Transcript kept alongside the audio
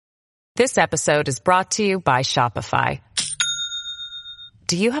This episode is brought to you by Shopify.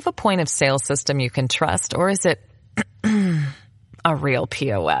 Do you have a point of sale system you can trust, or is it a real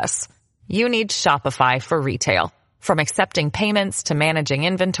POS? You need Shopify for retail. From accepting payments to managing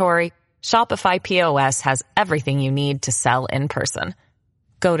inventory, Shopify POS has everything you need to sell in person.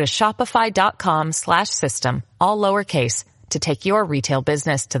 Go to shopify.com/system, all lowercase, to take your retail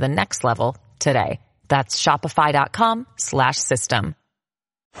business to the next level today. That's shopify.com/system.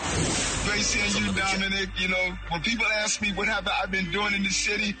 Great seeing you, Dominic. You know, when people ask me what have I've been doing in the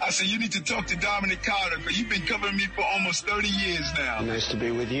city, I say, you need to talk to Dominic Carter, because you've been covering me for almost 30 years now. Nice to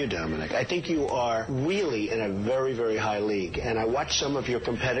be with you, Dominic. I think you are really in a very, very high league. And I watch some of your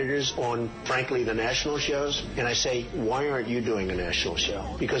competitors on, frankly, the national shows, and I say, why aren't you doing a national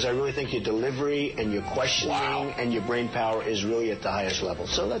show? Because I really think your delivery and your questioning and your brain power is really at the highest level.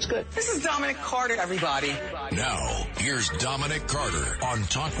 So that's good. This is Dominic Carter, everybody. Now, here's Dominic Carter on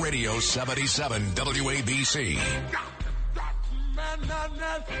Talk Radio 77 WABC.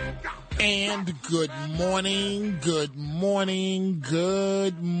 And good morning, good morning,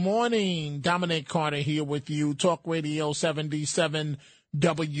 good morning. Dominic Carter here with you, Talk Radio 77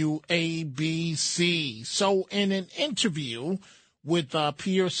 WABC. So in an interview with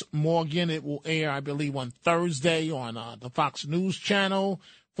Piers Morgan, it will air, I believe, on Thursday on the Fox News channel,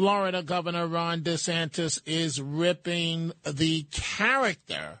 Florida Governor Ron DeSantis is ripping the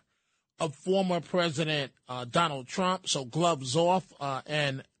character of former President Donald Trump, so gloves off,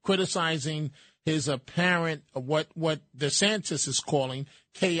 and criticizing his apparent, what DeSantis is calling,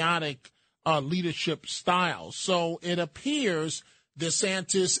 chaotic leadership style. So it appears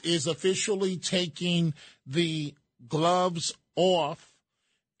DeSantis is officially taking the gloves off,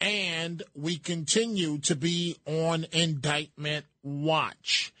 and we continue to be on indictment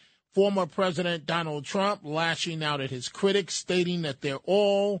watch. Former President Donald Trump lashing out at his critics, stating that they're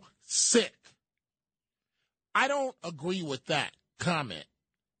all sick. I don't agree with that comment.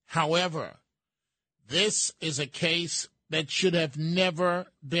 However, this is a case that should have never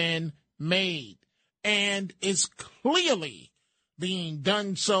been made and is clearly being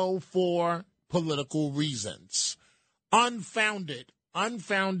done so for political reasons. Unfounded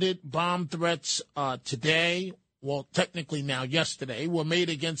bomb threats today, well, technically now yesterday, were made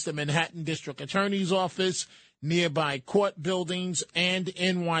against the Manhattan District Attorney's Office, nearby court buildings, and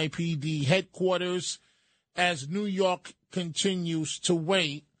NYPD headquarters as New York continues to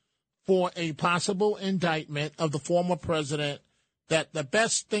wait for a possible indictment of the former president. That the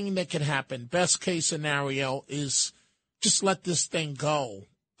best thing that could happen, best case scenario, is just let this thing go.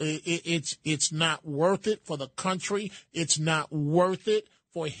 It's not worth it for the country. It's not worth it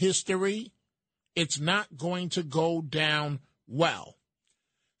for history. It's not going to go down well.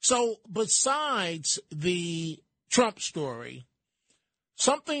 So besides the Trump story,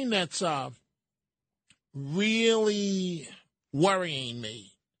 something that's really worrying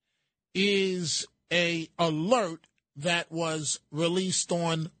me is a alert that was released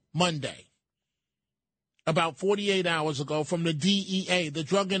on Monday, about 48 hours ago, from the DEA, the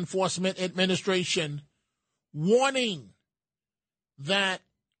Drug Enforcement Administration, warning that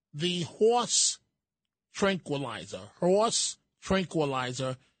the horse tranquilizer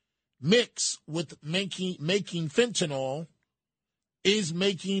mixed with making fentanyl is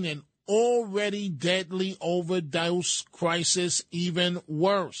making an already deadly overdose crisis even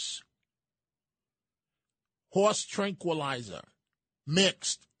worse. Horse tranquilizer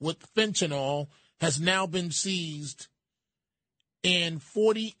mixed with fentanyl has now been seized in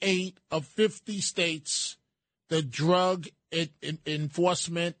 48 of 50 states. The Drug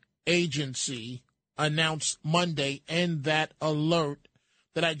Enforcement Agency announced Monday in that alert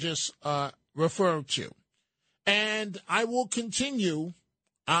that I just referred to. And I will continue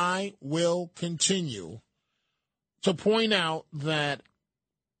to point out that,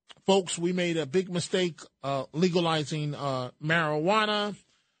 folks, we made a big mistake legalizing marijuana.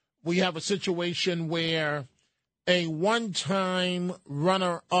 We have a situation where a one-time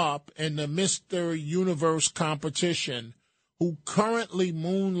runner-up in the Mr. Universe competition, who currently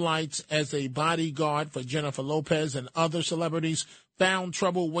moonlights as a bodyguard for Jennifer Lopez and other celebrities, found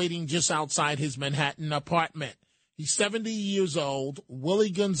trouble waiting just outside his Manhattan apartment. He's 70 years old,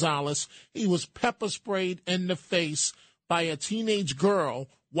 Willie Gonzalez. He was pepper sprayed in the face by a teenage girl.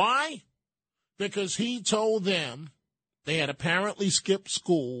 Why? Because he told them they had apparently skipped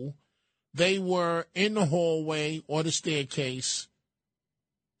school. They were in the hallway or the staircase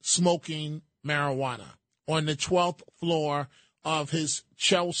smoking marijuana on the 12th floor of his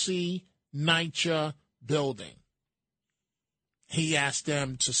Chelsea NYCHA building. He asked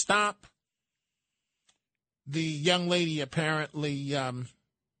them to stop. The young lady apparently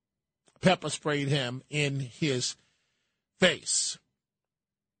pepper sprayed him in his face.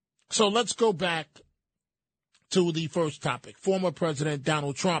 So let's go back to the first topic, former President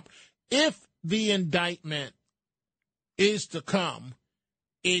Donald Trump. If the indictment is to come,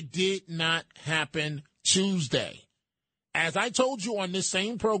 it did not happen Tuesday. As I told you on this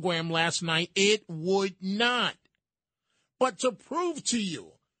same program last night, it would not. But to prove to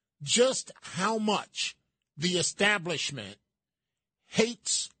you just how much the establishment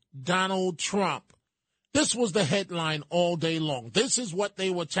hates Donald Trump, this was the headline all day long. This is what they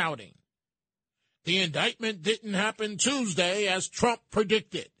were touting. The indictment didn't happen Tuesday as Trump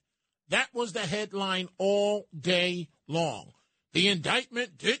predicted. That was the headline all day long. The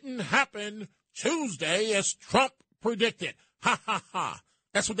indictment didn't happen Tuesday as Trump predicted. Ha, ha, ha.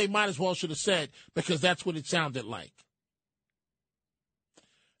 That's what they might as well should have said, because that's what it sounded like.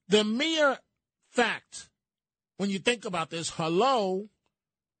 The mere fact, when you think about this,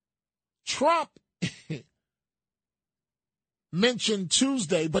 Trump mentioned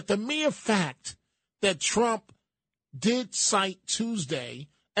Tuesday, but the mere fact that Trump did cite Tuesday,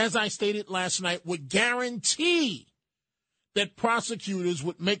 as I stated last night, would guarantee that prosecutors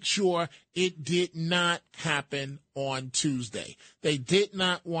would make sure it did not happen on Tuesday. They did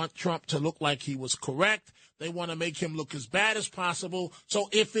not want Trump to look like he was correct. They want to make him look as bad as possible. So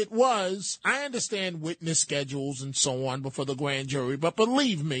if it was, I understand witness schedules and so on before the grand jury, but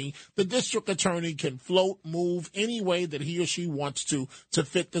believe me, the district attorney can float, move any way that he or she wants to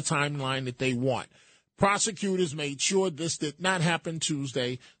fit the timeline that they want. Prosecutors made sure this did not happen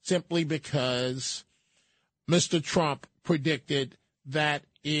Tuesday simply because Mr. Trump predicted that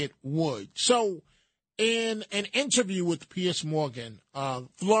it would. So in an interview with Piers Morgan,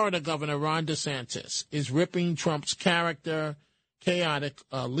 Florida Governor Ron DeSantis is ripping Trump's character, chaotic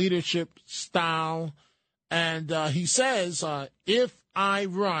leadership style, and he says, if I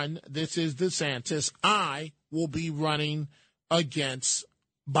run, this is DeSantis, I will be running against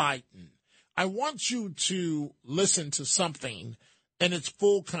Biden. I want you to listen to something in its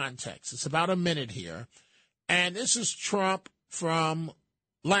full context. It's about a minute here. And this is Trump from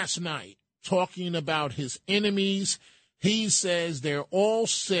last night talking about his enemies. He says they're all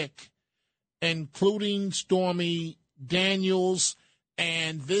sick, including Stormy Daniels.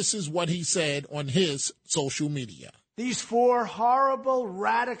 And this is what he said on his social media. These 4 horrible,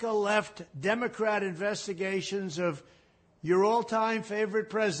 radical left Democrat investigations of your all-time favorite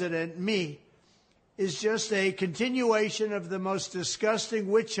president, me, is just a continuation of the most disgusting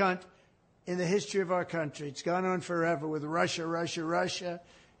witch hunt in the history of our country. It's gone on forever with Russia, Russia, Russia,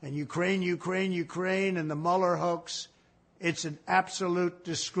 and Ukraine, Ukraine, Ukraine, and the Mueller hoax. It's an absolute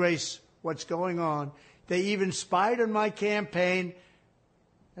disgrace what's going on. They even spied on my campaign.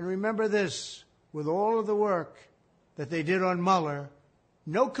 And remember this, with all of the work that they did on Mueller,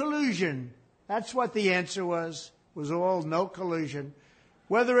 no collusion. That's what the answer was all no collusion.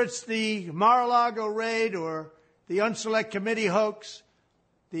 Whether it's the Mar-a-Lago raid or the Unselect Committee hoax,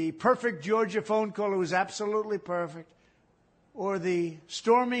 the perfect Georgia phone call, it was absolutely perfect, or the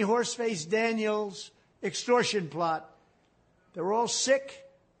Stormy Horseface Daniels extortion plot, they're all sick,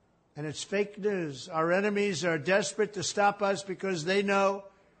 and it's fake news. Our enemies are desperate to stop us because they know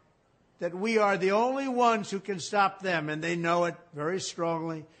that we are the only ones who can stop them, and they know it very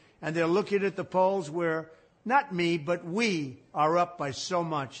strongly, and they're looking at the polls where not me, but we are up by so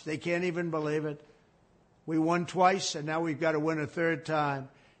much. They can't even believe it. We won twice, and now we've got to win a third time.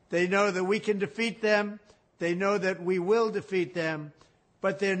 They know that we can defeat them. They know that we will defeat them.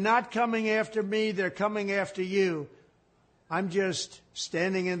 But they're not coming after me. They're coming after you. I'm just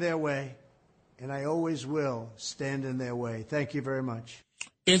standing in their way, and I always will stand in their way. Thank you very much.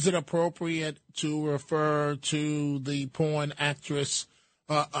 Is it appropriate to refer to the porn actress,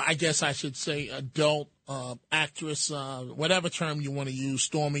 I guess I should say adult actress, whatever term you want to use,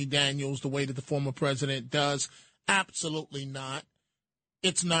 Stormy Daniels, the way that the former president does? Absolutely not.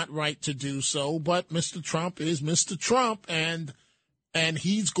 It's not right to do so, but Mr. Trump is Mr. Trump, and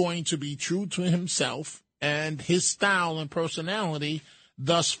he's going to be true to himself, and his style and personality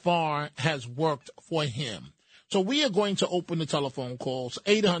thus far has worked for him. So we are going to open the telephone calls,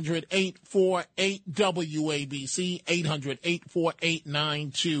 800-848-WABC,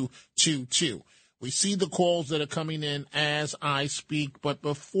 800-848-9222. We see the calls that are coming in as I speak, but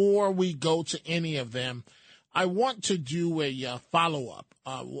before we go to any of them, I want to do a follow-up.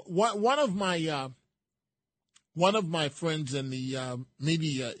 One of my friends in the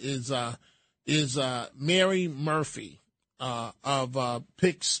media is Mary Murphy of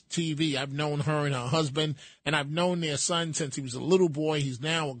Pix TV. I've known her and her husband, and I've known their son since he was a little boy. He's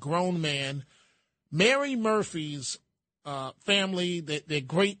now a grown man. Mary Murphy's family. They're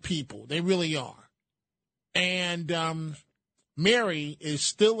great people. They really are. And Mary is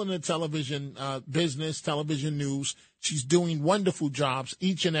still in the television business, television news. She's doing wonderful jobs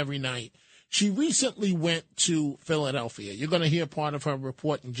each and every night. She recently went to Philadelphia. You're going to hear part of her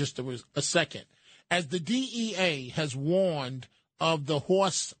report in just a second. As the DEA has warned of the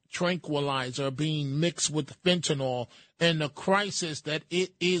horse tranquilizer being mixed with fentanyl and the crisis that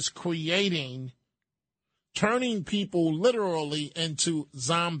it is creating, turning people literally into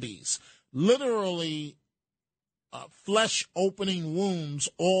zombies, literally flesh-opening wounds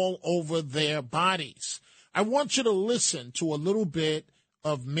all over their bodies. I want you to listen to a little bit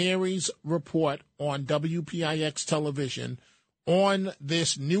of Mary's report on WPIX television on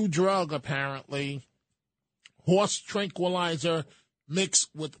this new drug, apparently, horse tranquilizer mixed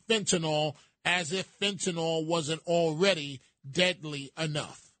with fentanyl, as if fentanyl wasn't already deadly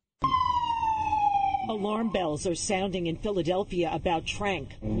enough. Alarm bells are sounding in Philadelphia about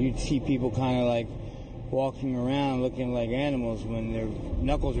Trank. You'd see people kind of like walking around looking like animals when their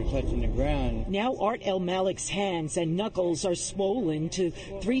knuckles are touching the ground. Now Art El Malik's hands and knuckles are swollen to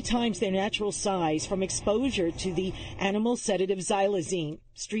 3 times their natural size from exposure to the animal sedative xylazine,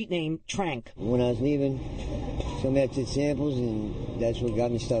 street name Trank. When I was leaving, somebody had samples, and that's what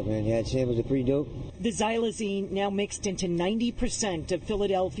got me stuck, man. They had samples of pretty dope. The xylazine now mixed into 90% of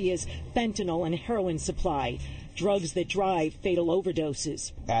Philadelphia's fentanyl and heroin supply, drugs that drive fatal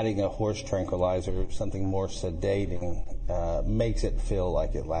overdoses. Adding a horse tranquilizer, something more sedating, makes it feel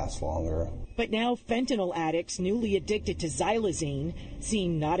like it lasts longer. But now fentanyl addicts newly addicted to xylazine,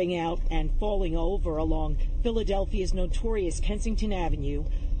 seen nodding out and falling over along Philadelphia's notorious Kensington Avenue,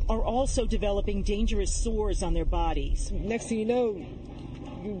 are also developing dangerous sores on their bodies. Next thing you know,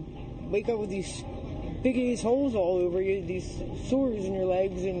 you wake up with these big-ass holes all over you, these sores in your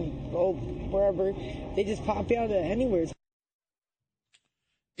legs and wherever. They just pop out of anywhere.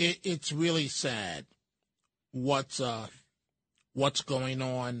 It's really sad what's going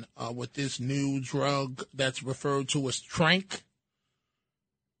on with this new drug that's referred to as Trank.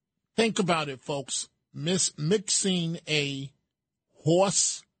 Think about it, folks. Mixing a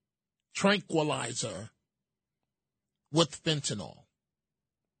horse tranquilizer with fentanyl.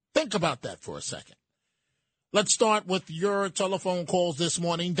 Think about that for a second. Let's start with your telephone calls this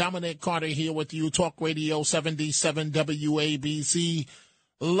morning. Dominic Carter here with you, Talk Radio 77 WABC.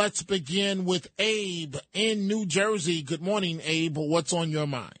 Let's begin with Abe in New Jersey. Good morning, Abe. What's on your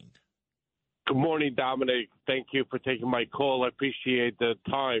mind? Good morning, Dominic. Thank you for taking my call. I appreciate the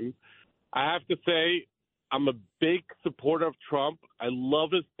time. I have to say, I'm a big supporter of Trump. I love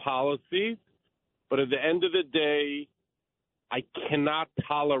his policies. But at the end of the day, I cannot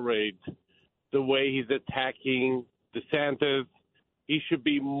tolerate the way he's attacking DeSantis. He should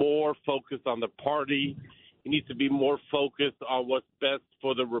be more focused on the party. He needs to be more focused on what's best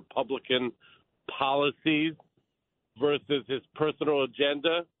for the Republican policies versus his personal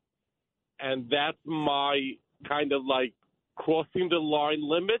agenda. And that's my kind of like crossing the line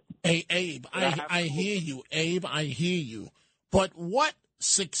limit. Hey, Abe, I hear you. Abe, I hear you. But what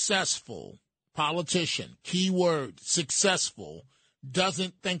successful politician, keyword successful,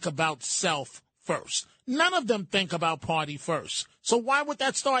 doesn't think about self first? None of them think about party first. So why would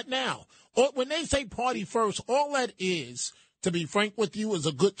that start now? Or when they say party first, all that is, to be frank with you, is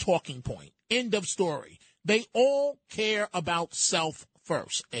a good talking point. End of story. They all care about self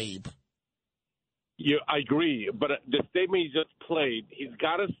first, Abe. Yeah, I agree. But the statement he just played, he's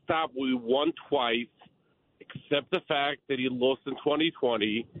got to stop. We won twice, accept the fact that he lost in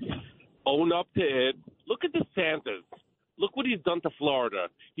 2020, own up to it. Look at DeSantis. Look what he's done to Florida.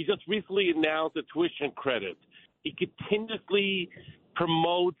 He just recently announced a tuition credit. He continuously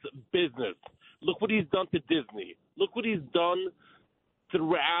promotes business. Look what he's done to Disney. Look what he's done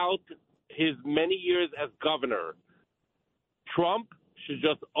throughout his many years as governor. Trump should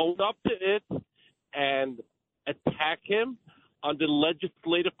just own up to it and attack him on the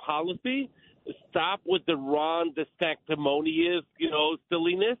legislative policy. Stop with the Ron DeSanctimonious,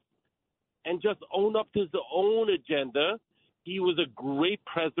 silliness, and just own up to his own agenda. He was a great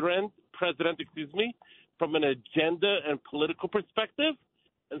president, from an agenda and political perspective,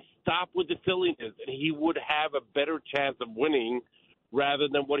 and stop with the silliness. And he would have a better chance of winning rather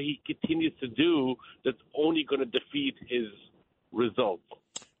than what he continues to do that's only going to defeat his results.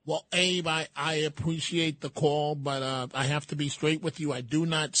 Well, Abe, I appreciate the call, but I have to be straight with you. I do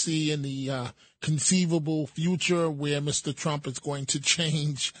not see in the conceivable future where Mr. Trump is going to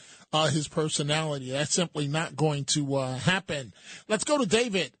change his personality. That's simply not going to happen. Let's go to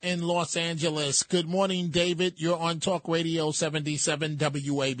David in Los Angeles. Good morning, David. You're on Talk Radio 77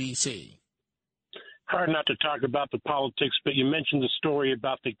 WABC. hard not to talk about the politics, but you mentioned the story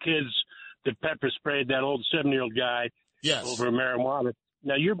about the kids that pepper sprayed that old 70-year-old guy over marijuana.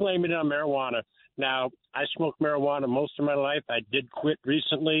 Now, you're blaming it on marijuana. Now, I smoked marijuana most of my life. I did quit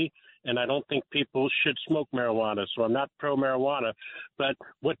recently, and I don't think people should smoke marijuana, so I'm not pro-marijuana. But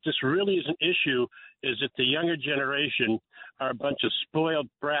what this really is an issue is that the younger generation are a bunch of spoiled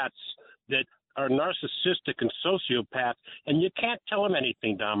brats that are narcissistic and sociopaths, and you can't tell them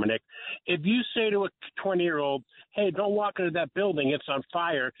anything, Dominic. If you say to a 20-year-old, hey, don't walk into that building, it's on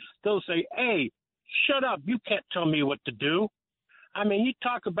fire, they'll say, hey, shut up, you can't tell me what to do. I mean, you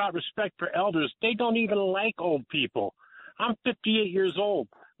talk about respect for elders. They don't even like old people. I'm 58 years old.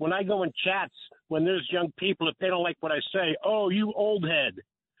 When I go in chats, when there's young people, if they don't like what I say, oh, you old head.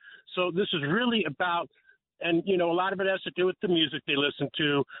 So this is really about, and, you know, a lot of it has to do with the music they listen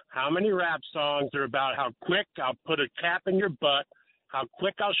to, how many rap songs are about how quick I'll put a cap in your butt, how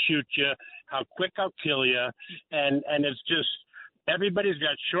quick I'll shoot you, how quick I'll kill you. And it's just, everybody's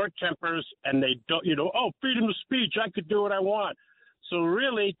got short tempers, and they don't, you know, oh, freedom of speech, I could do what I want. So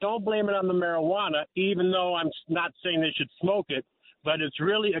really, don't blame it on the marijuana, even though I'm not saying they should smoke it, but it's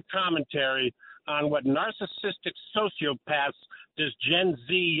really a commentary on what narcissistic sociopaths this Gen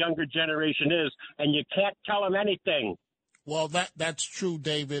Z younger generation is, and you can't tell them anything. Well, that's true,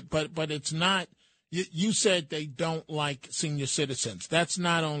 David, but it's not. You said they don't like senior citizens. That's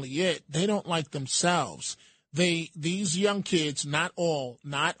not only it. They don't like themselves. These young kids, not all.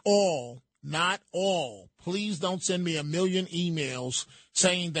 Please don't send me 1 million emails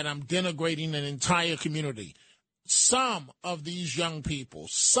saying that I'm denigrating an entire community. Some of these young people,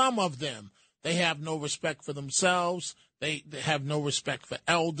 some of them, they have no respect for themselves. They have no respect for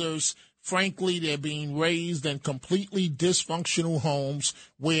elders. Frankly, they're being raised in completely dysfunctional homes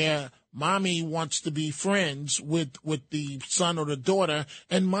where mommy wants to be friends with the son or the daughter,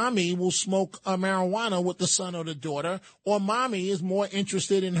 and mommy will smoke marijuana with the son or the daughter, or mommy is more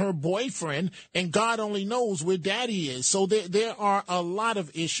interested in her boyfriend, and God only knows where daddy is. So there are a lot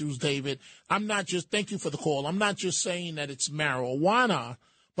of issues, David. Thank you for the call. I'm not just saying that it's marijuana,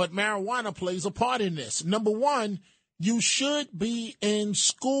 but marijuana plays a part in this. Number one, you should be in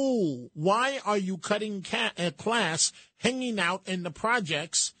school. Why are you cutting class, hanging out in the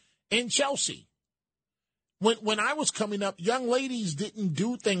projects in Chelsea? When I was coming up, young ladies didn't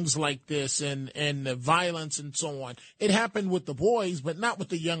do things like this and the violence and so on. It happened with the boys, but not with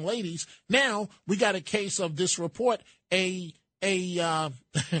the young ladies. Now we got a case of this report: a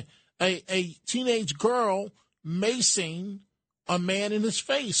teenage girl macing a man in his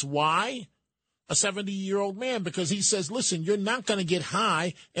face. Why? A 70-year-old man, because he says, listen, you're not going to get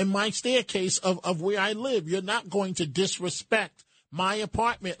high in my staircase of where I live. You're not going to disrespect my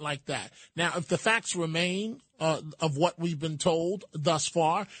apartment like that. Now, if the facts remain of what we've been told thus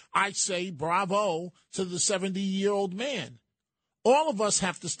far, I say bravo to the 70-year-old man. All of us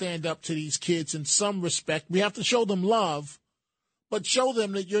have to stand up to these kids in some respect. We have to show them love, but show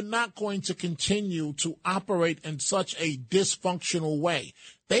them that you're not going to continue to operate in such a dysfunctional way.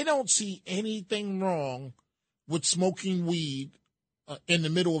 They don't see anything wrong with smoking weed in the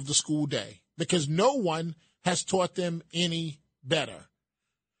middle of the school day because no one has taught them any better.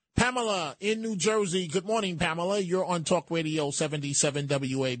 Pamela in New Jersey. Good morning, Pamela. You're on Talk Radio 77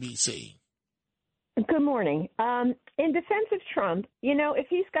 WABC. Good morning. In defense of Trump, you know, if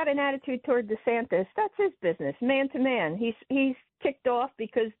he's got an attitude toward DeSantis, that's his business, man to man. He's ticked off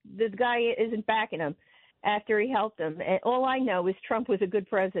because the guy isn't backing him after he helped him. And all I know is Trump was a good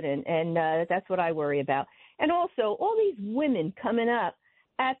president, and that's what I worry about. And also, all these women coming up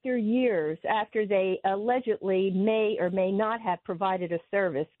after years, after they allegedly may or may not have provided a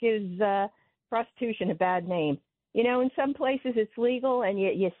service, gives prostitution a bad name. You know, in some places it's legal and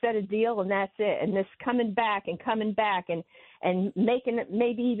you set a deal and that's it. And this coming back and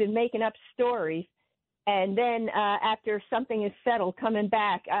maybe even making up stories. And then after something is settled, coming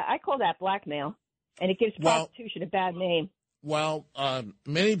back, I call that blackmail. And it gives prostitution a bad name. Well,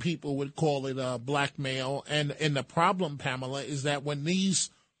 many people would call it blackmail. And the problem, Pamela, is that when these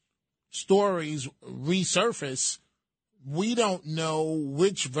stories resurface, we don't know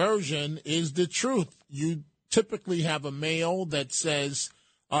which version is the truth. You typically have a male that says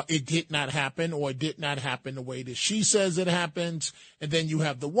it did not happen or it did not happen the way that she says it happens. And then you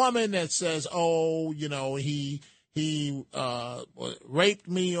have the woman that says, oh, you know, he raped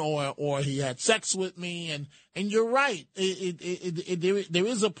me or he had sex with me. And you're right. There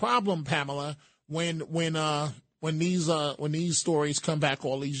is a problem, Pamela, when these stories come back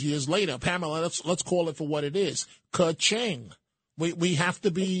all these years later. Pamela, let's call it for what it is. Ka-ching. We have to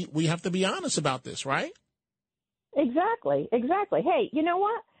be honest about this, right? Exactly. Hey, you know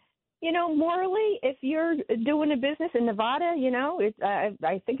what? morally, if you're doing a business in Nevada,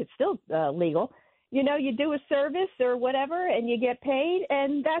 I think it's still legal. You do a service or whatever and you get paid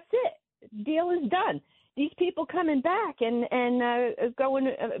and that's it. Deal is done. These people coming back and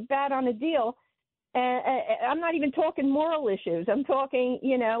going bad on a deal. I'm not even talking moral issues. I'm talking,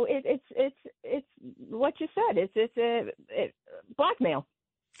 it's what you said. It's blackmail.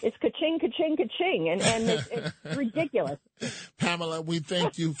 It's ka-ching, ka-ching, ka-ching, and it's ridiculous. Pamela, we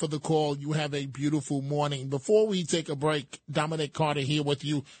thank you for the call. You have a beautiful morning. Before we take a break, Dominic Carter here with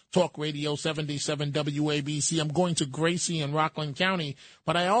you, Talk Radio 77 WABC. I'm going to Gracie in Rockland County,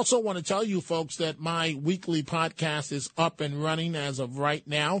 but I also want to tell you folks that my weekly podcast is up and running as of right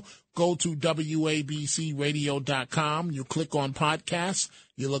now. Go to WABCradio.com. You click on podcasts.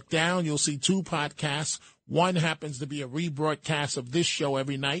 You look down, you'll see 2 podcasts. One happens to be a rebroadcast of this show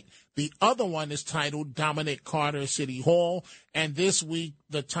every night. The other one is titled Dominic Carter City Hall. And this week,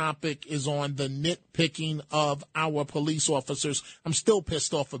 the topic is on the nitpicking of our police officers. I'm still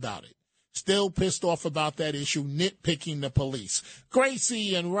pissed off about it. Still pissed off about that issue, nitpicking the police.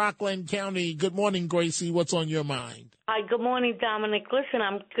 Gracie in Rockland County. Good morning, Gracie. What's on your mind? Hi, good morning, Dominic. Listen,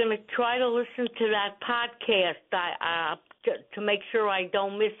 I'm going to try to listen to that podcast to make sure I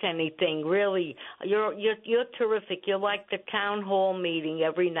don't miss anything. Really, you're terrific. You're like the town hall meeting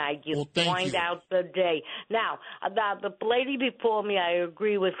every night. You find out the day. Now, about the lady before me, I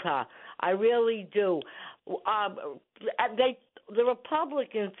agree with her. I really do. The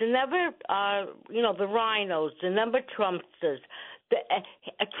Republicans, they're never, the rhinos, they're never Trumpsters.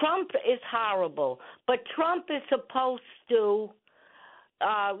 Trump is horrible, but Trump is supposed to,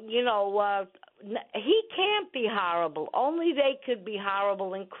 he can't be horrible. Only they could be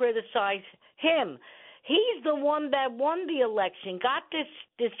horrible and criticize him. He's the one that won the election, got this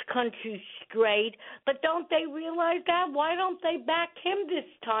country straight, but don't they realize that? Why don't they back him this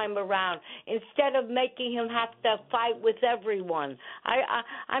time around instead of making him have to fight with everyone?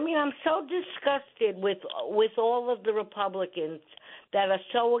 I mean, I'm so disgusted with all of the Republicans that are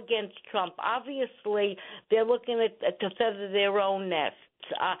so against Trump. Obviously, they're looking at to feather their own nests.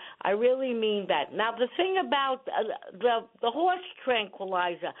 I really mean that. Now, the thing about the horse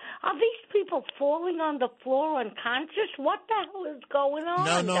tranquilizer, are these people falling on the floor unconscious? What the hell is going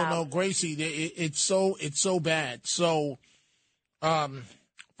on? No, Gracie, it's so bad. So, from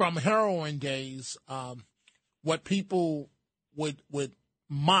heroin days, what people would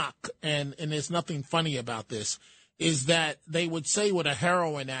mock, and there's nothing funny about this, is that they would say with a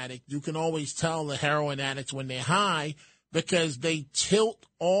heroin addict, you can always tell the heroin addicts when they're high, because they tilt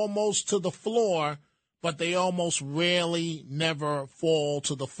almost to the floor, but they almost rarely never fall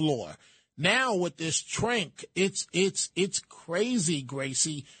to the floor. Now with this trank, it's crazy,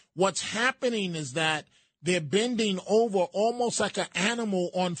 Gracie. What's happening is that they're bending over almost like an animal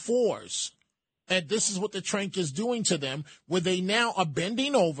on 4s. And this is what the trank is doing to them, where they now are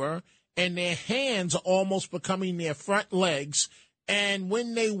bending over and their hands are almost becoming their front legs. And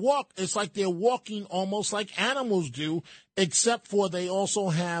when they walk, it's like they're walking almost like animals do, except for they also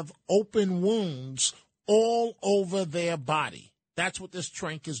have open wounds all over their body. That's what this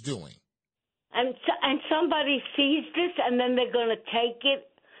trank is doing. And somebody sees this, and then they're going to take it.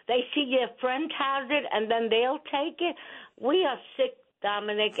 They see their friend has it, and then they'll take it. We are sick,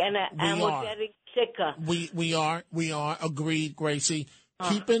 Dominic, and we're getting sicker. We are. Agreed, Gracie.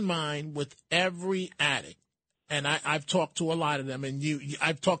 Keep in mind, with every addict, and I've talked to a lot of them, and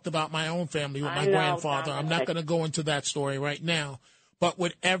I've talked about my own family with my grandfather. I'm not going to go into that story right now. But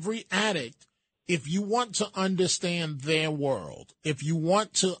with every addict, if you want to understand their world, if you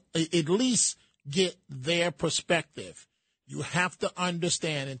want to at least get their perspective, you have to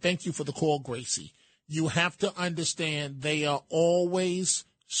understand, and thank you for the call, Gracie, you have to understand they are always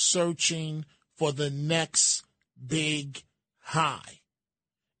searching for the next big high.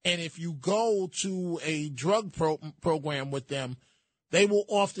 And if you go to a drug program with them, they will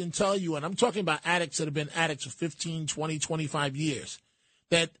often tell you, and I'm talking about addicts that have been addicts for 15, 20, 25 years,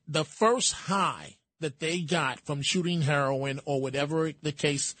 that the first high that they got from shooting heroin or whatever the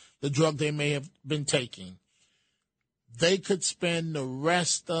case, the drug they may have been taking, they could spend the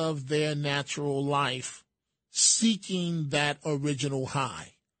rest of their natural life seeking that original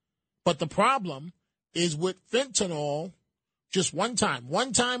high. But the problem is with fentanyl, just one time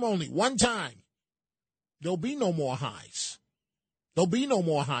only, there'll be no more highs. There'll be no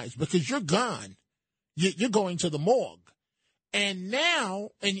more highs because you're gone. You're going to the morgue. And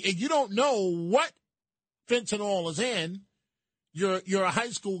now, and you don't know what fentanyl is in. You're a high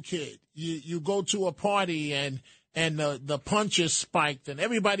school kid. You go to a party and and the punches spiked, and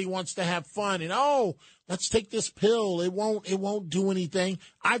everybody wants to have fun, and, oh, let's take this pill. It won't do anything.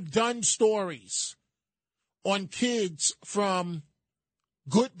 I've done stories on kids from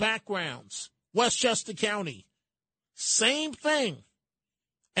good backgrounds, Westchester County, same thing.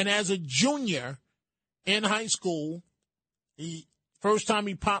 And as a junior in high school, first time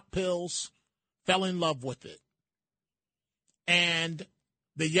he popped pills, fell in love with it. And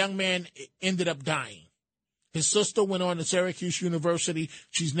the young man ended up dying. His sister went on to Syracuse University.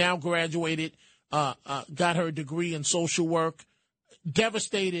 She's now graduated, got her degree in social work,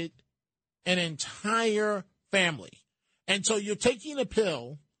 devastated an entire family. And so you're taking a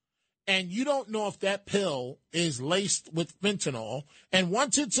pill, and you don't know if that pill is laced with fentanyl. And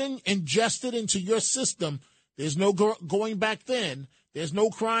once it's ingested into your system, there's no going back then. There's no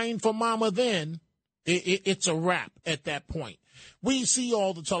crying for mama then. It's a wrap at that point. We see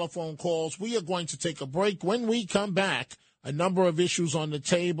all the telephone calls. We are going to take a break. When we come back, a number of issues on the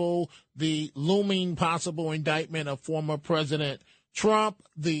table, the looming possible indictment of former President Trump,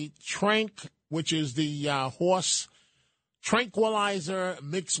 the tranq, which is the horse tranquilizer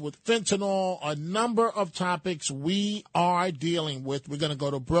mixed with fentanyl, a number of topics we are dealing with. We're going to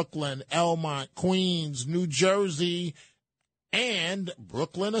go to Brooklyn, Elmont, Queens, New Jersey, and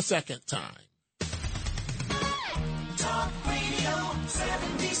Brooklyn a second time. Talk Radio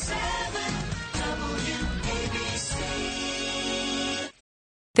 77 WABC.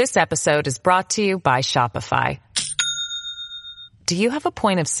 This episode is brought to you by Shopify. Do you have a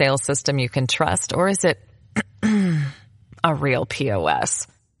point of sale system you can trust, or is it a real POS?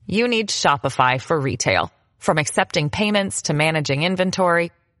 You need Shopify for retail. From accepting payments to managing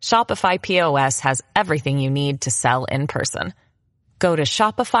inventory, Shopify POS has everything you need to sell in person. Go to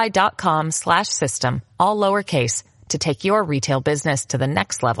shopify.com/system, all lowercase, to take your retail business to the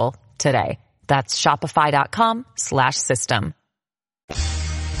next level today. That's shopify.com/system.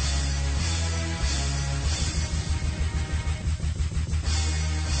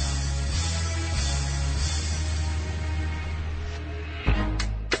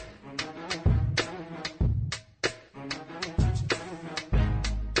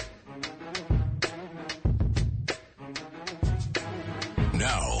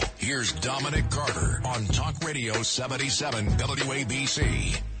 Now, here's Dominic Carter on Talk Radio 77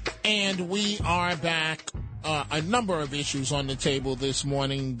 WABC. And we are back. A number of issues on the table this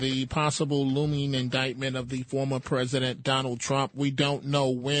morning. The possible looming indictment of the former President Donald Trump. We don't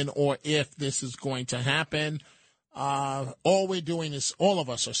know when or if this is going to happen. All we're doing is, all of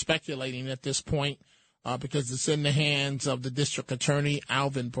us are speculating at this point because it's in the hands of the district attorney,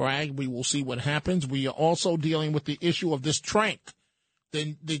 Alvin Bragg. We will see what happens. We are also dealing with the issue of this tranq,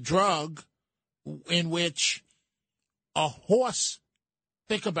 the drug in which a horse,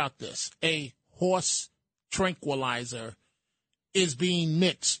 think about this, a horse tranquilizer is being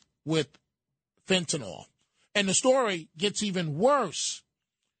mixed with fentanyl. And the story gets even worse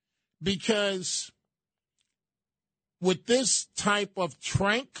because with this type of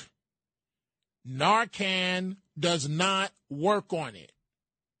tranq, Narcan does not work on it.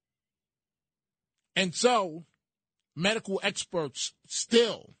 And so medical experts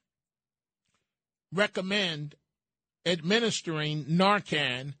still recommend administering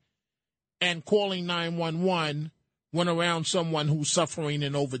Narcan and calling 911 when around someone who's suffering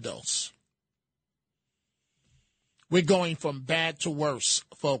an overdose. We're going from bad to worse,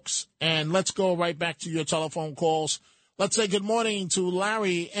 folks. And let's go right back to your telephone calls. Let's say good morning to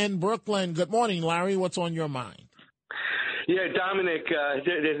Larry in Brooklyn. Good morning, Larry. What's on your mind? Yeah, Dominic,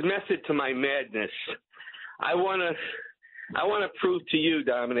 there's method to my madness. I want to prove to you,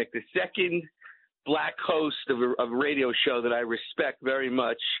 Dominic, the second black host of a radio show that I respect very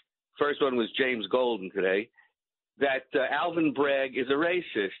much, first one was James Golden today, that Alvin Bragg is a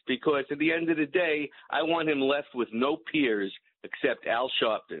racist because at the end of the day, I want him left with no peers except Al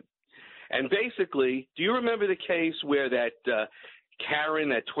Sharpton. And basically, do you remember the case where that Karen,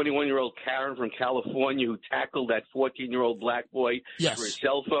 that 21-year-old Karen from California who tackled that 14-year-old black boy for his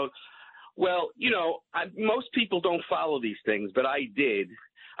cell phone? Well, you know, most people don't follow these things, but I did.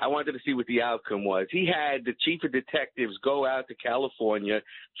 I wanted to see what the outcome was. He had the chief of detectives go out to California,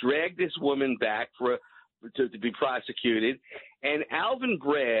 drag this woman back to be prosecuted, and Alvin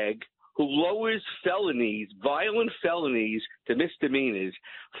Bragg, who lowers felonies, violent felonies, to misdemeanors,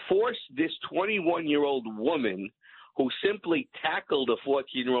 forced this 21-year-old woman who simply tackled a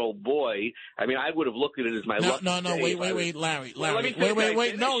 14-year-old boy. I mean, I would have looked at it as my lucky day. Wait, Larry. Larry,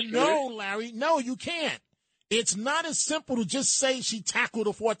 no, you can't. It's not as simple to just say she tackled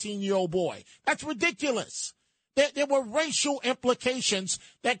a 14-year-old boy. That's ridiculous. There were racial implications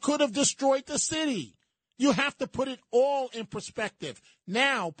that could have destroyed the city. You have to put it all in perspective.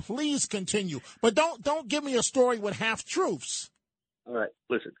 Now, please continue. But don't give me a story with half-truths. All right,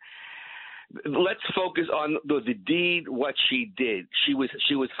 listen. Let's focus on the deed, what she did. She was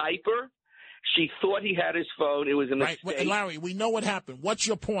hyper. She thought he had his phone. It was a mistake. Right, Larry, we know what happened. What's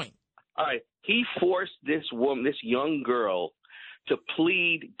your point? All right. He forced this woman, this young girl, to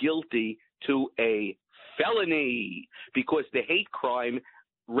plead guilty to a felony because the hate crime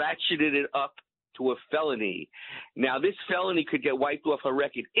ratcheted it up to a felony. Now, this felony could get wiped off her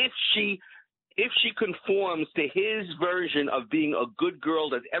record if she conforms to his version of being a good girl,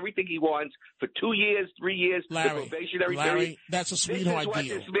 does everything he wants for 2 years, 3 years, the probationary period. Larry, that's a sweetheart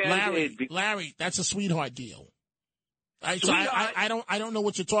deal. Larry, that's a sweetheart deal. So I don't know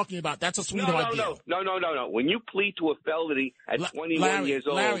what you're talking about. That's a sweetheart deal. No. When you plead to a felony at 21 years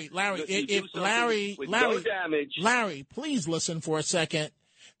old, Larry, please listen for a second.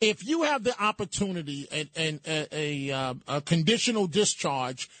 If you have the opportunity and a conditional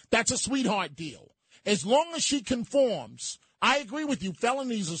discharge, that's a sweetheart deal. As long as she conforms, I agree with you,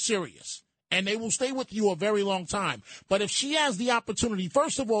 felonies are serious, and they will stay with you a very long time. But if she has the opportunity,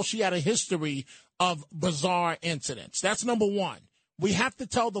 first of all, she had a history of bizarre incidents. That's number one. We have to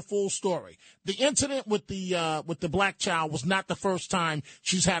tell the full story. The incident with the black child was not the first time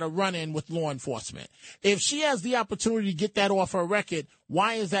she's had a run-in with law enforcement. If she has the opportunity to get that off her record,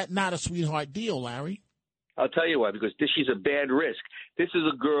 why is that not a sweetheart deal, Larry? I'll tell you why, because she's a bad risk. This is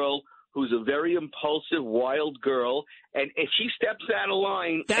a girl who's a very impulsive, wild girl, and if she steps out of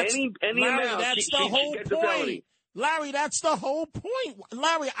line, any Larry, amount, that's she gets a felony. Larry, that's the whole point.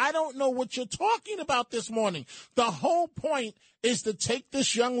 Larry, I don't know what you're talking about this morning. The whole point is to take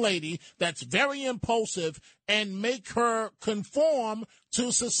this young lady that's very impulsive and make her conform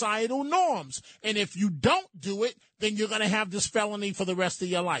to societal norms. And if you don't do it, then you're going to have this felony for the rest of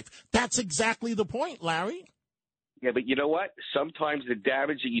your life. That's exactly the point, Larry. Yeah, but you know what? Sometimes the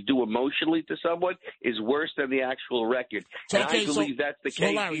damage that you do emotionally to someone is worse than the actual record. And I believe that's the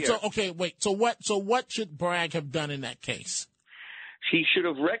case Larry, here. So what should Bragg have done in that case? He should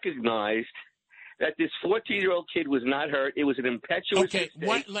have recognized that this 14-year-old kid was not hurt. It was an impetuous mistake.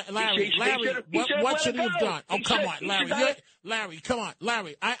 Larry, what should he have done? Oh, come on, Larry. Larry, come on.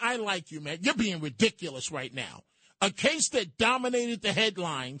 Larry, I like you, man. You're being ridiculous right now. A case that dominated the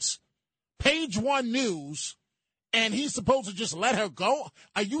headlines, Page One News, and he's supposed to just let her go?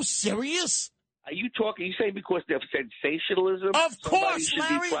 Are you serious? Are you saying because of sensationalism? Of course, should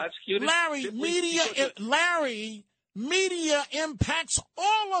be prosecuted? Larry, media impacts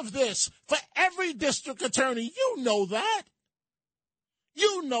all of this for every district attorney. You know that.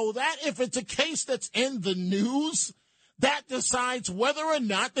 You know that. If it's a case that's in the news, that decides whether or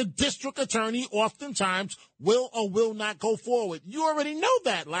not the district attorney oftentimes will or will not go forward. You already know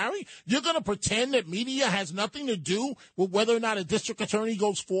that, Larry. You're going to pretend that media has nothing to do with whether or not a district attorney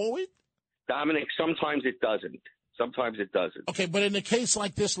goes forward? Dominic, sometimes it doesn't. Sometimes it doesn't. Okay, but in a case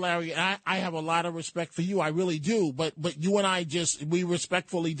like this, Larry, I have a lot of respect for you. I really do. But you and I we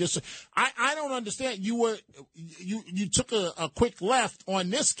respectfully disagree. I don't understand. You took a quick left on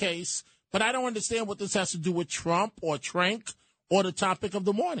this case, but I don't understand what this has to do with Trump or Trank or the topic of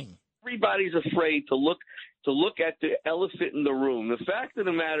the morning. Everybody's afraid to look at the elephant in the room. The fact of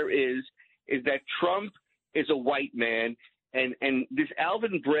the matter is that Trump is a white man, and this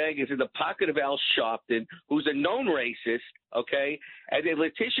Alvin Bragg is in the pocket of Al Sharpton, who's a known racist, okay? And then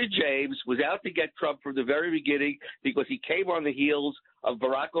Letitia James was out to get Trump from the very beginning because he came on the heels of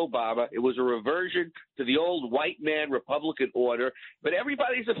Barack Obama. It was a reversion to the old white man Republican order. But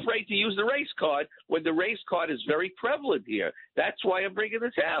everybody's afraid to use the race card when the race card is very prevalent here. That's why I'm bringing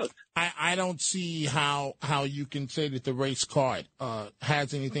this out. I don't see how you can say that the race card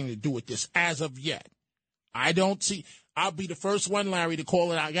has anything to do with this as of yet. I don't see. I'll be the first one, Larry, to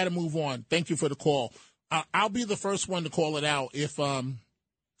call it out. I got to move on. Thank you for the call. I'll be the first one to call it out if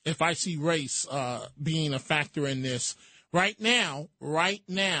I see race being a factor in this. Right now,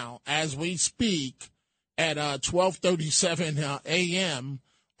 as we speak, at 12:37 a.m.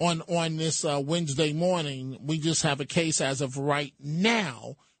 on this Wednesday morning, we just have a case as of right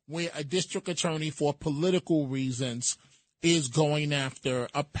now where a district attorney, for political reasons, is going to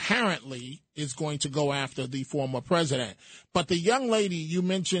go after the former president. But the young lady, you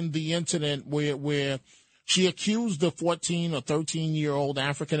mentioned the incident where she accused the 14 or 13-year-old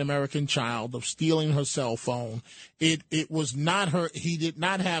African-American child of stealing her cell phone. It was not her. He did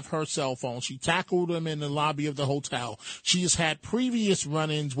not have her cell phone. She tackled him in the lobby of the hotel. She has had previous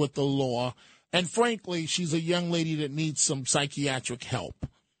run-ins with the law. And frankly, she's a young lady that needs some psychiatric help.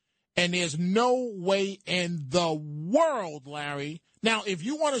 And there's no way in the world, Larry. Now, if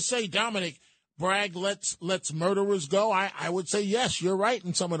you want to say, Dominic, Bragg lets murderers go? I would say yes, you're right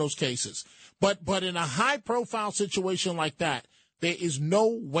in some of those cases. But in a high-profile situation like that, there is no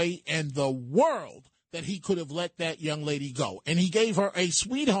way in the world that he could have let that young lady go. And he gave her a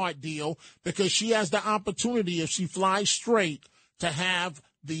sweetheart deal because she has the opportunity, if she flies straight, to have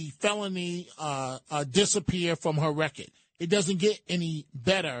the felony disappear from her record. It doesn't get any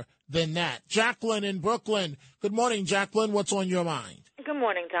better than that. Jacqueline in Brooklyn. Good morning, Jacqueline. What's on your mind? Good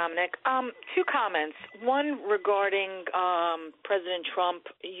morning, Dominic. Two comments. One regarding President Trump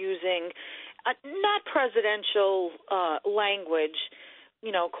using not presidential language,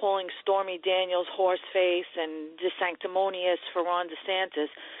 calling Stormy Daniels horseface and DeSanctimonious for Ron DeSantis.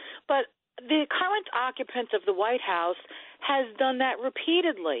 But the current occupant of the White House has done that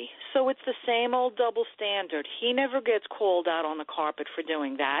repeatedly. So it's the same old double standard. He never gets called out on the carpet for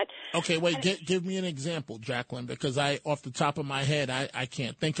doing that. Okay, wait, give me an example, Jacqueline, because off the top of my head, I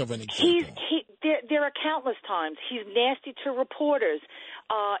can't think of an example. There are countless times. He's nasty to reporters.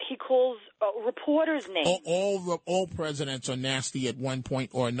 He calls reporters names. All presidents are nasty at one point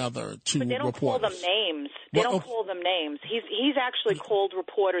or another to reporters. But they don't call them names. They don't call them names. He's actually called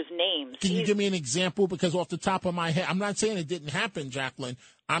reporters names. Can you give me an example? Because off the top of my head, I'm not saying it didn't happen, Jacqueline.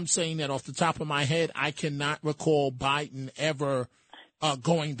 I'm saying that off the top of my head, I cannot recall Biden ever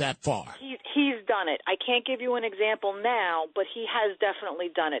going that far. He's done it. I can't give you an example now, but he has definitely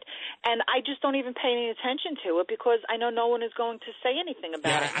done it. And I just don't even pay any attention to it because I know no one is going to say anything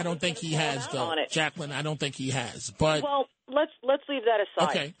about it. I don't think he has, though. Jacqueline, I don't think he has. But well, let's leave that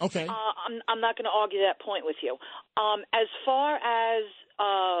aside. Okay. I'm not going to argue that point with you. As far as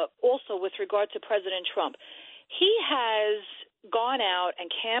also with regard to President Trump, he has gone out and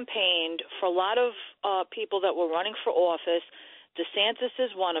campaigned for a lot of people that were running for office. DeSantis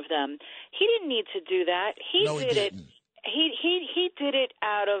is one of them. He didn't need to do that. He did it. He did it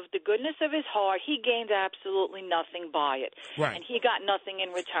out of the goodness of his heart. He gained absolutely nothing by it, right. And he got nothing in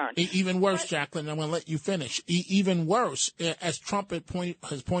return. Even worse, Jacqueline, I'm going to let you finish. Even worse, as Trump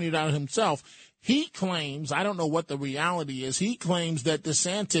has pointed out himself, he claims, I don't know what the reality is, he claims that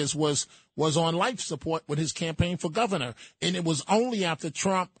DeSantis was on life support with his campaign for governor, and it was only after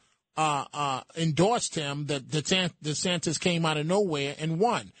Trump endorsed him that DeSantis came out of nowhere and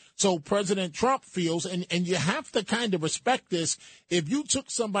won. So President Trump feels, and you have to kind of respect this, if you took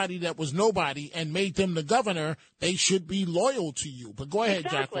somebody that was nobody and made them the governor, they should be loyal to you. But go ahead,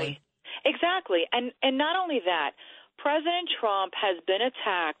 Jacqueline. Exactly. And not only that, President Trump has been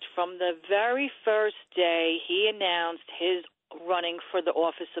attacked from the very first day he announced his running for the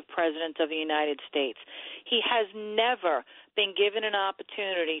office of President of the United States. He has never been given an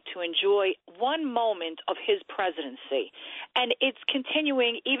opportunity to enjoy one moment of his presidency. And it's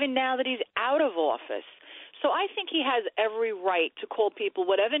continuing even now that he's out of office. So I think he has every right to call people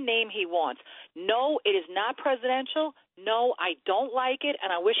whatever name he wants. No, it is not presidential. No, I don't like it,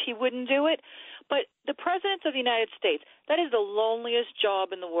 and I wish he wouldn't do it. But the President of the United States, that is the loneliest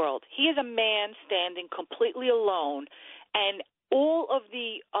job in the world. He is a man standing completely alone, and all of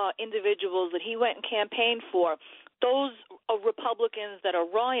the individuals that he went and campaigned for, those Republicans that are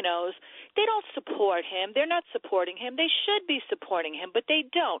rhinos, they don't support him. They're not supporting him. They should be supporting him, but they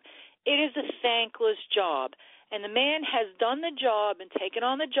don't. It is a thankless job. And the man has done the job and taken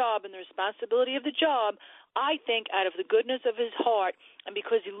on the job and the responsibility of the job, I think, out of the goodness of his heart. And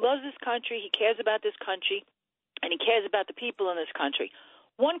because he loves this country, he cares about this country, and he cares about the people in this country.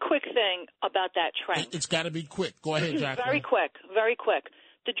 One quick thing about that trend. It's got to be quick. Go ahead, Jacqueline. Very quick, very quick.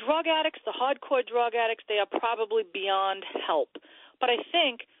 The drug addicts, the hardcore drug addicts, they are probably beyond help. But I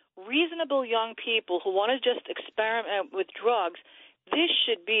think reasonable young people who want to just experiment with drugs, this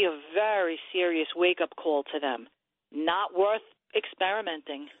should be a very serious wake-up call to them. Not worth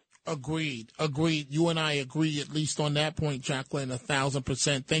experimenting. Agreed. You and I agree, at least on that point, Jacqueline,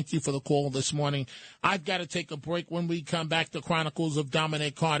 1,000%. Thank you for the call this morning. I've got to take a break. When we come back, the Chronicles of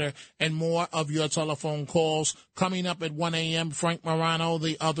Dominic Carter and more of your telephone calls. Coming up at 1 a.m., Frank Morano,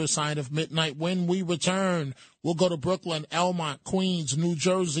 The Other Side of Midnight. When we return, we'll go to Brooklyn, Elmont, Queens, New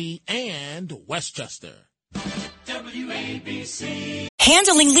Jersey, and Westchester. WABC.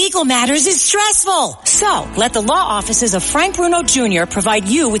 Handling legal matters is stressful. So, let the law offices of Frank Bruno Jr. provide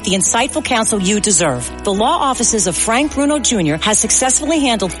you with the insightful counsel you deserve. The law offices of Frank Bruno Jr. has successfully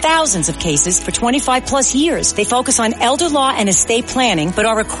handled thousands of cases for 25 plus years. They focus on elder law and estate planning, but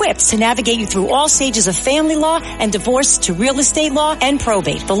are equipped to navigate you through all stages of family law and divorce to real estate law and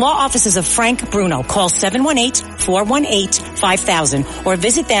probate. The law offices of Frank Bruno. Call 718-418-5000 or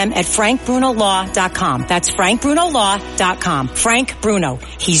visit them at frankbrunolaw.com. That's frankbrunolaw.com. Frank Bruno.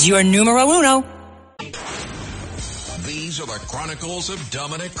 He's your numero uno. The These are the Chronicles of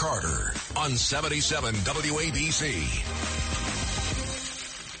Dominic Carter on 77 WABC.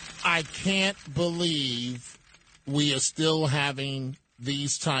 I can't believe we are still having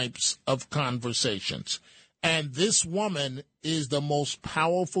these types of conversations. And this woman is the most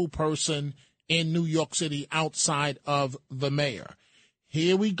powerful person in New York City outside of the mayor.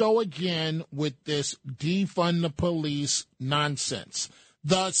 Here we go again with this defund the police nonsense.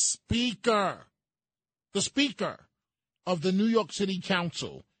 The speaker of the New York City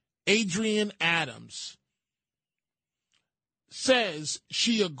Council, Adrienne Adams, says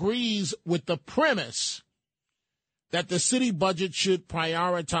she agrees with the premise that the city budget should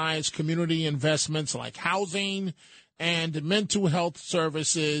prioritize community investments like housing and mental health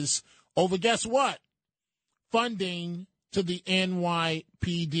services over, guess what? Funding to the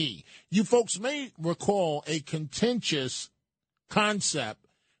NYPD. You folks may recall a contentious concept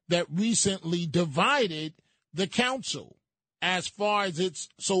that recently divided the council as far as its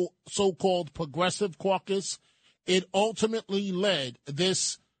so-called progressive caucus. It ultimately led,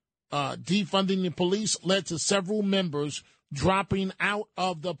 this defunding the police led to several members dropping out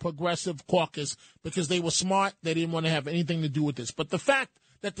of the progressive caucus because they were smart. They didn't want to have anything to do with this. But the fact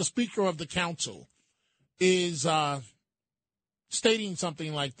that the Speaker of the Council is stating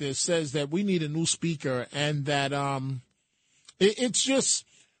something like this says that we need a new speaker, and that it's just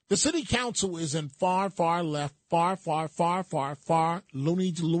the city council is in far, far left, far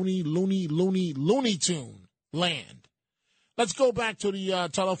Looney Tune land. Let's go back to the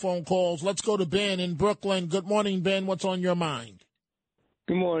telephone calls. Let's go to Ben in Brooklyn. Good morning, Ben. What's on your mind?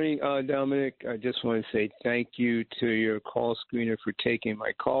 Good morning, Dominic. I just want to say thank you to your call screener for taking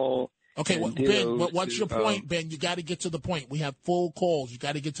my call. Okay, well, Ben, what's your point, Ben? You got to get to the point. We have full calls. You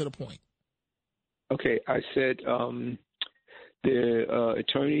got to get to the point. Okay, I said the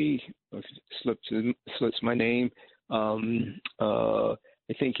attorney slips my name.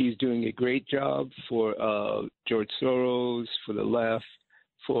 I think he's doing a great job for George Soros, for the left,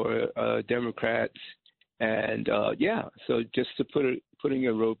 for Democrats, and so just to putting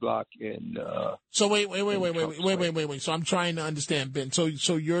a roadblock in. So wait. So I'm trying to understand, Ben. So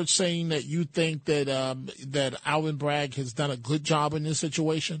you're saying that you think that that Alvin Bragg has done a good job in this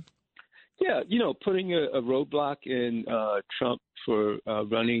situation? Yeah, putting a roadblock in Trump for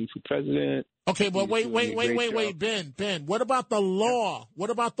running for president. Okay, but wait, Ben. What about the law? What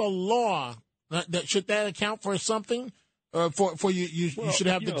about the law? Should that account for something? For you, you should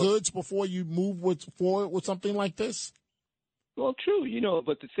have the goods before you move forward with something like this. Well, true,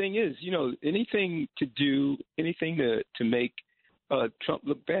 but the thing is, anything to make Trump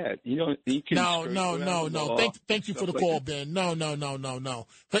look bad. No. Thank you for the call, Ben. No.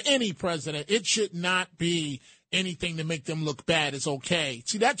 For any president, it should not be anything to make them look bad. It's okay.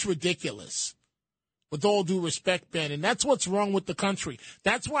 See, that's ridiculous. With all due respect, Ben, and that's what's wrong with the country.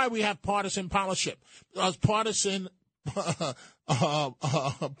 That's why we have partisan politics,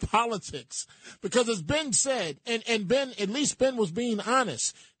 because as Ben said, and Ben, at least Ben was being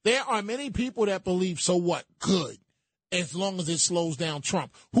honest, there are many people that believe, so what, good, as long as it slows down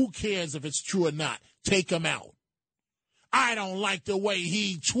Trump. Who cares if it's true or not? Take him out. I don't like the way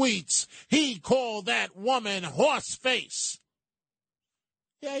he tweets. He called that woman horse face.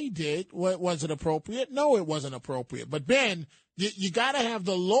 Yeah, he did. Was it appropriate? No, it wasn't appropriate. But Ben, you got to have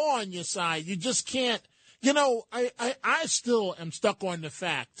the law on your side. You just can't. I still am stuck on the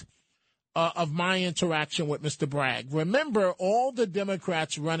fact of my interaction with Mr. Bragg. Remember, all the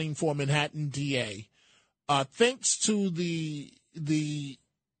Democrats running for Manhattan DA, thanks to the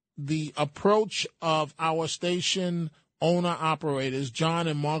approach of our station owner-operators, John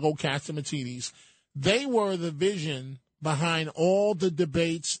and Margot Catsimatidis, they were the vision behind all the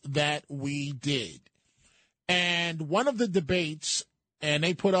debates that we did. And one of the debates, and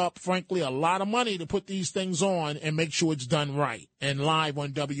they put up, frankly, a lot of money to put these things on and make sure it's done right and live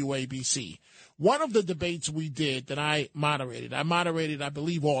on WABC. One of the debates we did that I moderated, I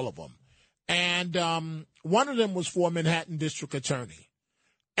believe, all of them. And one of them was for Manhattan District Attorney.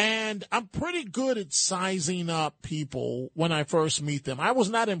 And I'm pretty good at sizing up people when I first meet them. I was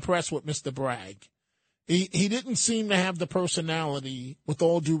not impressed with Mr. Bragg. He didn't seem to have the personality, with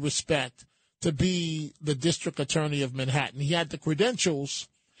all due respect, to be the district attorney of Manhattan. He had the credentials,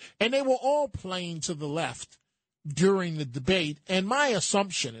 and they were all playing to the left during the debate. And my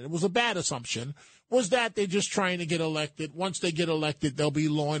assumption, and it was a bad assumption, was that they're just trying to get elected. Once they get elected, there'll be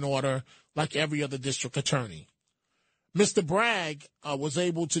law and order like every other district attorney. Mr. Bragg was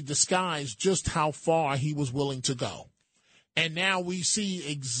able to disguise just how far he was willing to go. And now we see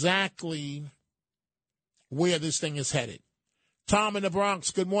exactly where this thing is headed. Tom in the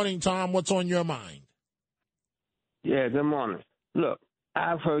Bronx. Good morning, Tom. What's on your mind? Yeah, good morning. Look,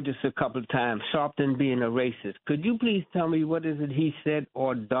 I've heard this a couple of times, Sharpton being a racist. Could you please tell me what is it he said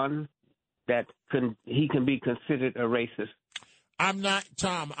or done that he can be considered a racist? I'm not,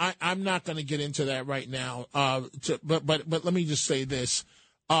 Tom. I'm not going to get into that right now. But let me just say this: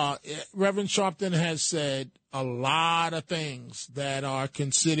 Reverend Sharpton has said a lot of things that are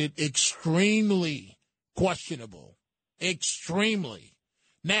considered extremely questionable. Extremely.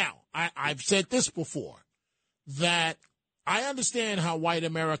 Now, I've said this before, that I understand how white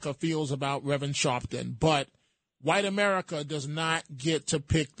America feels about Reverend Sharpton, but white America does not get to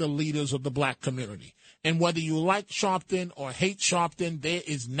pick the leaders of the black community. And whether you like Sharpton or hate Sharpton, there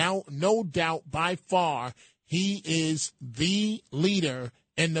is now no doubt by far he is the leader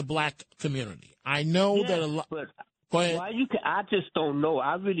in the black community. I know that a lot. Go ahead. Why I just don't know.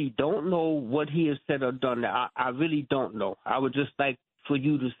 I really don't know what he has said or done. I really don't know. I would just like for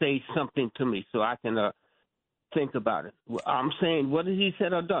you to say something to me so I can think about it. I'm saying, what has he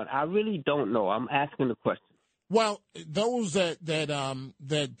said or done? I really don't know. I'm asking the question. Well, those that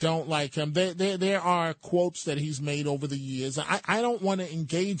don't like him, there are quotes that he's made over the years. I don't want to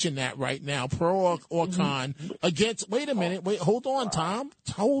engage in that right now, pro or con. Against, wait a minute, hold on, Tom,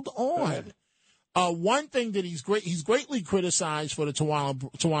 hold on. One thing that he's greatly criticized for the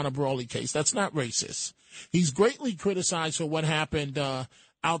Tawana Brawley case. That's not racist. He's greatly criticized for what happened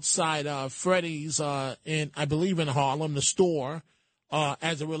outside Freddie's I believe in Harlem, the store.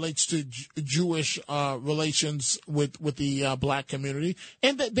 As it relates to Jewish relations with the black community,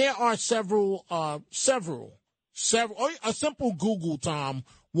 and that there are several. A simple Google, Tom,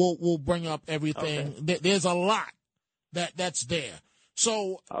 will bring up everything. Okay. There's a lot that's there.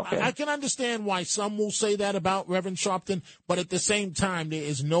 So I can understand why some will say that about Reverend Sharpton, but at the same time, there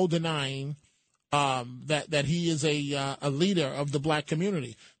is no denying that he is a leader of the black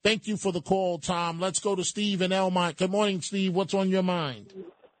community. Thank you for the call, Tom. Let's go to Steve in Elmont. Good morning, Steve. What's on your mind?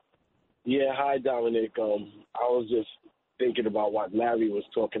 Yeah, hi, Dominic. I was just thinking about what Larry was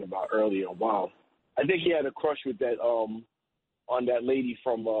talking about earlier. Wow, I think he had a crush with that on that lady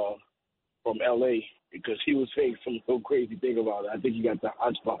from L.A. because he was saying some so crazy thing about it. I think he got the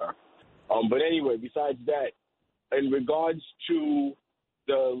odds for her. But anyway, besides that, in regards to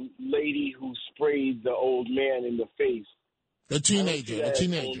the lady who sprayed the old man in the face. The teenager. The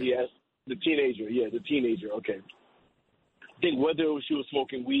teenager, okay. I think whether she was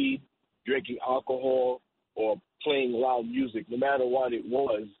smoking weed, drinking alcohol, or playing loud music, no matter what it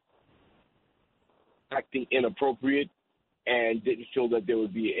was, acting inappropriate and didn't feel that there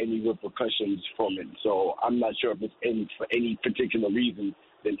would be any repercussions from it. So I'm not sure if it's for any particular reason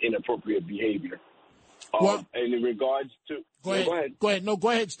than inappropriate behavior. Well, and in regards to... Go ahead. No, go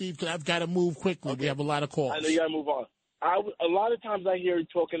ahead, Steve, because I've got to move quickly. Okay. We have a lot of calls. I know you got to move on. A lot of times I hear you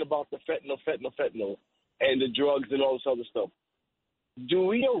talking about the fentanyl, and the drugs and all this other stuff. Do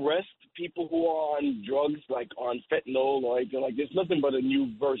we arrest people who are on drugs, like on fentanyl or anything like this? Nothing but a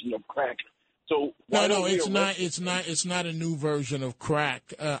new version of crack. So no, it's not. It's not a new version of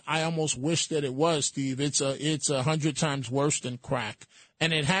crack. I almost wish that it was, Steve. It's 100 times worse than crack,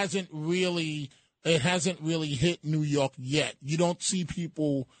 and it hasn't really hit New York yet. You don't see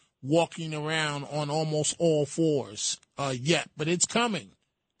people walking around on almost all fours yet, but it's coming.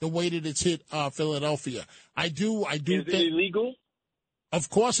 The way that it's hit Philadelphia, I do. Is it illegal? Of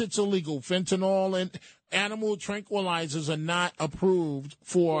course, it's illegal. Fentanyl and animal tranquilizers are not approved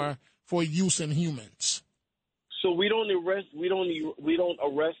for use in humans. So we don't arrest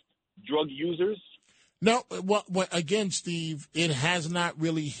drug users? No, well, again, Steve, it has not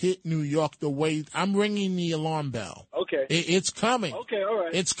really hit New York the way I'm ringing the alarm bell. Okay, it's coming. Okay, all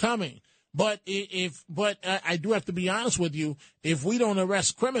right, it's coming. But I do have to be honest with you. If we don't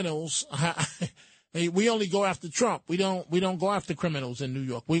arrest criminals, we only go after Trump. We don't go after criminals in New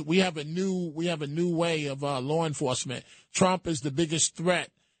York. We have a new way of law enforcement. Trump is the biggest threat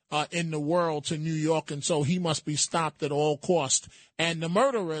in the world to New York, and so he must be stopped at all costs. And the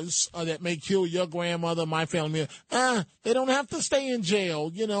murderers that may kill your grandmother, my family, they don't have to stay in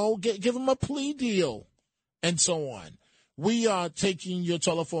jail. You know, give them a plea deal, and so on. We are taking your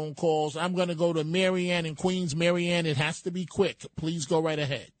telephone calls. I'm going to go to Marianne in Queens. Marianne, it has to be quick. Please go right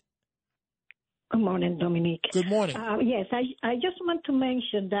ahead. Good morning, Dominic. Good morning. Yes, I just want to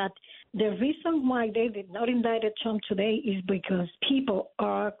mention that the reason why they did not indict Trump today is because people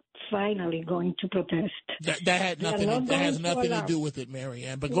are finally going to protest. That has nothing to do with it,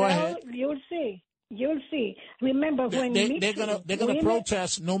 Marianne. But go ahead. You'll see. You'll see. Remember when they're gonna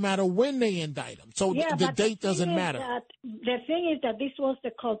protest no matter when they indict him. So the date doesn't matter. The thing is that this was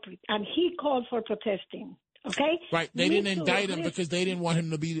the culprit, and he called for protesting. Okay. Right. They Me didn't too. indict him because they didn't want him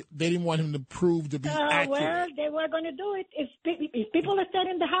to be. They didn't want him to prove to be accurate. Well, they were going to do it. If people are staying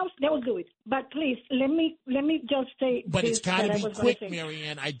in the house, they will do it. But please, let me just say. But this it's got to that I be was gonna quick, say.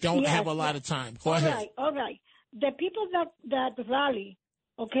 Marianne. I don't have a lot of time. Go ahead. All right. The people that rally,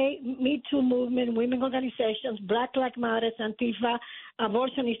 okay, Me Too movement, women organizations, Black Lives Matter, Antifa,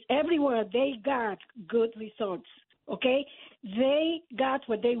 abortionists, everywhere, they got good results, okay? They got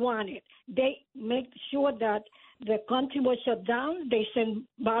what they wanted. They made sure that the country was shut down. They sent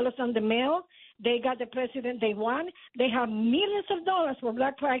ballots on the mail. They got the president they want. They have millions of dollars for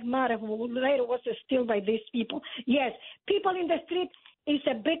Black Lives Matter, who later was steal by these people. Yes, people in the street is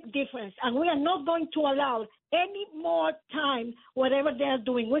a big difference, and we are not going to allow any more time whatever they are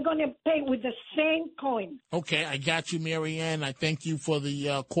doing. We're going to pay with the same coin. Okay, I got you, Marianne. I thank you for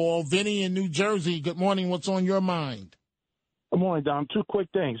the call. Vinny in New Jersey, good morning. What's on your mind? Good morning, Dom. Two quick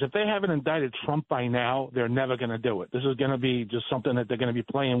things. If they haven't indicted Trump by now, they're never going to do it. This is going to be just something that they're going to be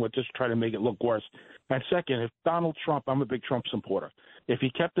playing with, just try to make it look worse. And second, if Donald Trump, I'm a big Trump supporter, if he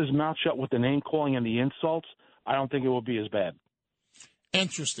kept his mouth shut with the name-calling and the insults, I don't think it would be as bad.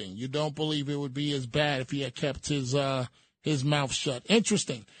 Interesting. You don't believe it would be as bad if he had kept his mouth shut.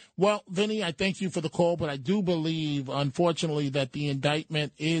 Interesting. Well, Vinny, I thank you for the call, but I do believe, unfortunately, that the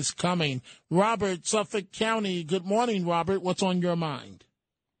indictment is coming. Robert, Suffolk County. Good morning, Robert. What's on your mind?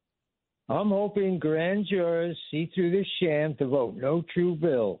 I'm hoping grand jurors see through this sham to vote no true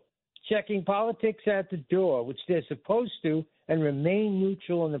bill, checking politics at the door, which they're supposed to, and remain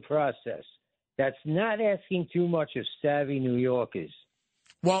neutral in the process. That's not asking too much of savvy New Yorkers.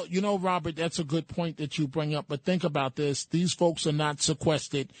 Well, you know, Robert, that's a good point that you bring up. But think about this. These folks are not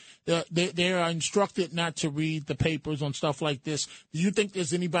sequestered. They are instructed not to read the papers on stuff like this. Do you think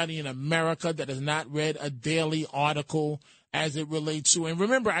there's anybody in America that has not read a daily article as it relates to? And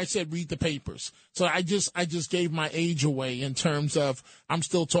remember, I said read the papers. So I just gave my age away in terms of I'm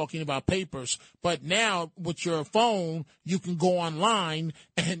still talking about papers. But now with your phone, you can go online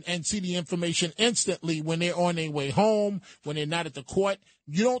and see the information instantly when they're on their way home, when they're not at the court.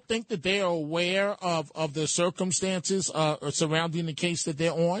 You don't think that they are aware of the circumstances surrounding the case that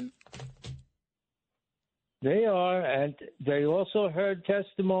they're on? They are, and they also heard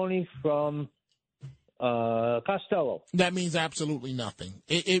testimony from Costello. That means absolutely nothing.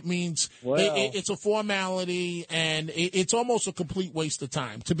 It means it's a formality, and it's almost a complete waste of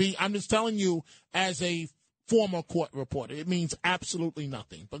time. I'm just telling you, as a former court reporter, it means absolutely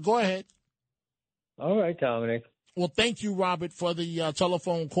nothing. But go ahead. All right, Dominic. Well, thank you, Robert, for the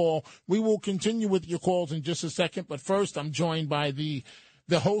telephone call. We will continue with your calls in just a second, but first I'm joined by the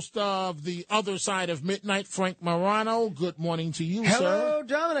host of The Other Side of Midnight, Frank Morano. Good morning to you, sir. Hello,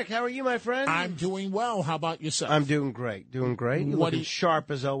 Dominic. How are you, my friend? I'm doing well. How about yourself? I'm doing great. You're looking sharp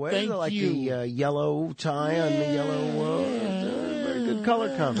as always. Thank I like you. the yellow tie on the yellow. Very good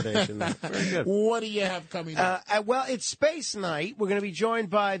color combination. Very good. What do you have coming up? Well, it's Space Night. We're going to be joined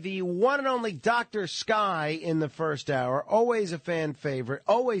by the one and only Dr. Sky in the first hour. Always a fan favorite.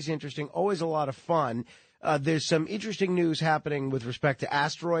 Always interesting. Always a lot of fun. There's some interesting news happening with respect to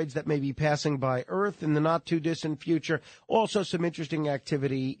asteroids that may be passing by Earth in the not-too-distant future. Also, some interesting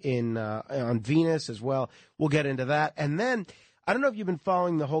activity on Venus as well. We'll get into that. And then, I don't know if you've been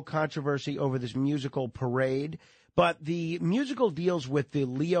following the whole controversy over this musical Parade, but the musical deals with the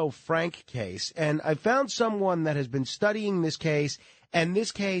Leo Frank case. And I found someone that has been studying this case, and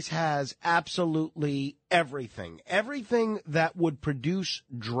this case has absolutely everything. Everything that would produce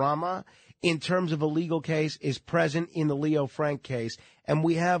drama in terms of a legal case is present in the Leo Frank case. And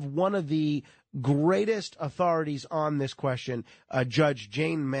we have one of the greatest authorities on this question, Judge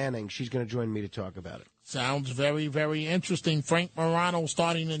Jane Manning. She's going to join me to talk about it. Sounds very, very interesting. Frank Morano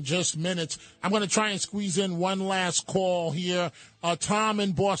starting in just minutes. I'm going to try and squeeze in one last call here. Tom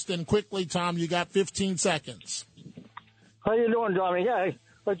in Boston. Quickly, Tom, you got 15 seconds. How you doing, Dominic? Yeah,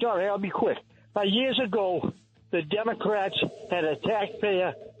 but Dominic, I'll be quick. Years ago, the Democrats had a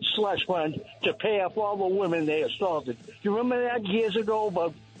taxpayer slush fund to pay off all the women they assaulted. You remember that years ago?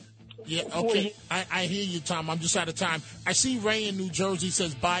 But yeah, okay. I hear you, Tom. I'm just out of time. I see Ray in New Jersey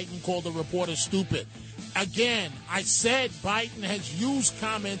says Biden called the reporter stupid. Again, I said Biden has used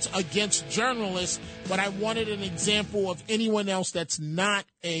comments against journalists, but I wanted an example of anyone else that's not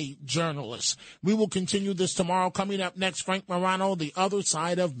a journalist. We will continue this tomorrow. Coming up next, Frank Morano, The Other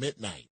Side of Midnight.